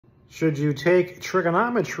Should you take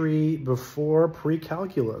trigonometry before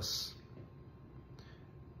precalculus?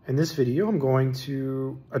 In this video, I'm going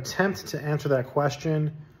to attempt to answer that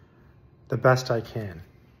question the best I can.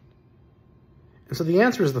 And so the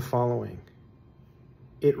answer is the following.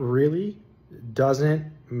 It really doesn't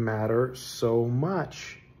matter so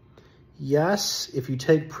much. Yes, if you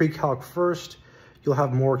take pre-calc first, you'll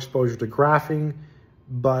have more exposure to graphing,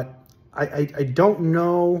 but I don't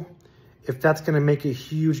know if that's going to make a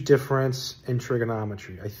huge difference in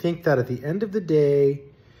trigonometry. I think that at the end of the day,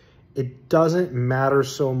 it doesn't matter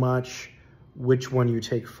so much which one you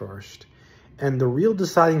take first. And the real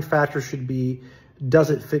deciding factor should be,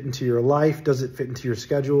 does it fit into your life? Does it fit into your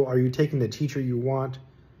schedule? Are you taking the teacher you want?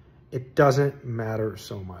 It doesn't matter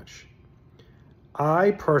so much.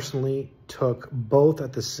 I personally took both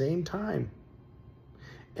at the same time.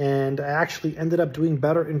 And I actually ended up doing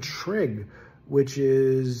better in trig, which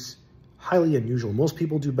is highly unusual. Most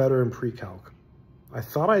people do better in pre-calc. I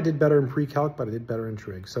thought I did better in pre-calc, but I did better in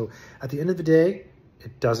trig. So at the end of the day,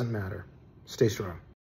 it doesn't matter. Stay strong.